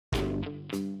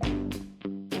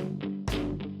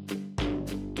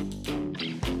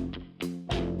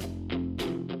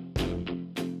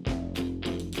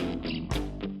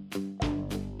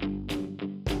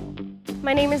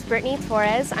My name is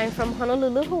BrittanyTorres. I'm from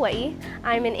Honolulu, Hawaii.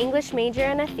 I'm an English major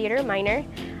and a theater minor.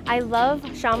 I love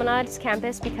Chaminade's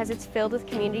campus because it's filled with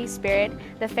community spirit.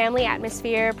 The family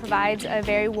atmosphere provides a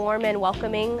very warm and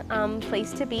welcoming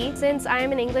place to be. Since I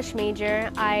am an English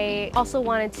major, I also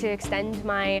wanted to extend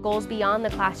my goals beyond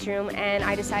the classroom, and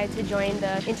I decided to join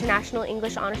the International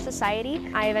English Honor Society.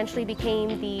 I eventually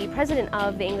became the president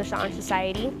of the English Honor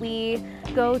Society. We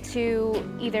go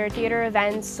to either theater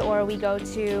events or we go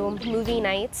to movie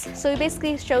nights. So we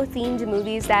basically show themed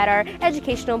movies that are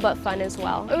educational but fun as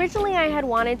well. Originally I had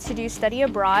wanted to do study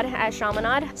abroad at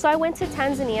Chaminade, so I went to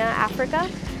Tanzania, Africa,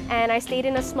 and I stayed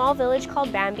in a small village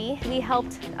called Bambi. We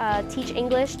helped teach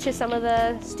English to some of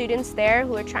the students there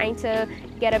who are trying to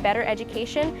get a better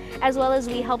education, as well as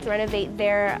we helped renovate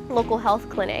their local health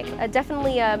clinic.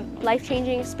 Definitely a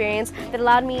life-changing experience that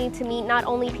allowed me to meet not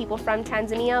only people from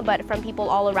Tanzania, but from people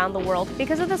all around the world.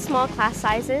 Because of the small class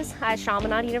sizes at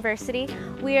Chaminade University,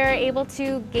 we are able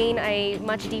to gain a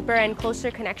much deeper and closer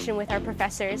connection with our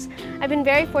professors. I've been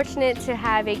very fortunate to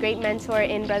have a great mentor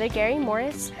in Brother Gary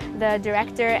Morris, the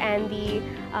director and the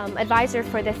advisor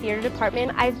for the theater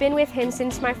department. I've been with him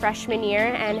since my freshman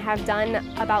year and have done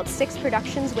about 6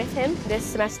 productions with him. This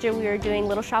semester we are doing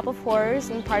Little Shop of Horrors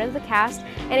and part of the cast,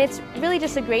 and it's really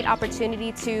just a great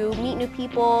opportunity to meet new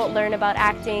people, learn about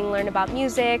acting, learn about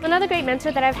music. Another great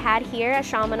mentor that I've had here at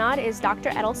Chaminade is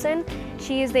Dr. Edelson.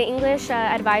 She is the English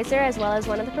advisor as well as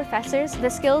one of the professors. The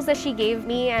skills that she gave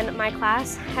me and my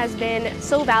class has been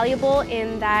so valuable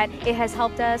in that it has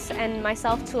helped us and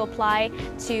myself to apply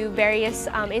to various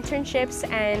internships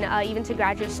and even to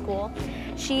graduate school.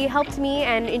 She helped me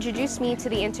and introduced me to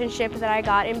the internship that I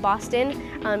got in Boston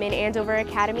in Andover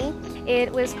Academy.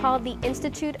 It was called the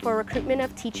Institute for Recruitment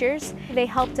of Teachers. They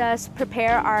helped us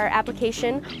prepare our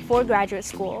application for graduate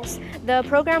schools. The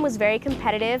program was very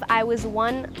competitive. I was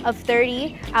one of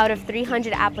 30 out of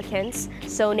 300 applicants,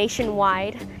 so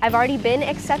nationwide. I've already been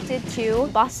accepted to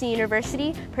Boston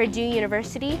University, Purdue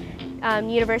University,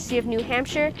 University of New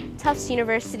Hampshire, Tufts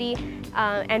University,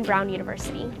 and Brown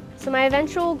University. So my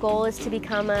eventual goal is to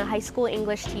become a high school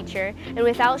English teacher, and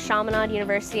without Chaminade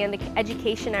University and the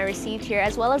education I received here,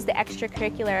 as well as the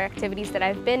extracurricular activities that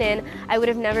I've been in, I would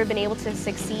have never been able to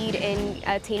succeed in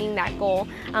attaining that goal.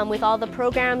 With all the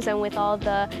programs and with all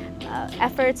the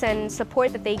efforts and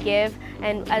support that they give,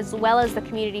 and as well as the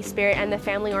community spirit and the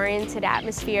family-oriented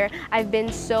atmosphere, I've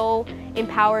been so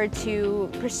empowered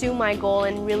to pursue my goal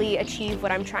and really achieve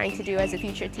what I'm trying to do as a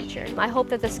future teacher. I hope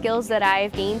that the skills that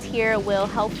I've gained here will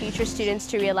help future students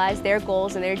to realize their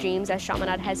goals and their dreams as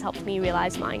Chaminade has helped me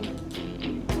realize mine.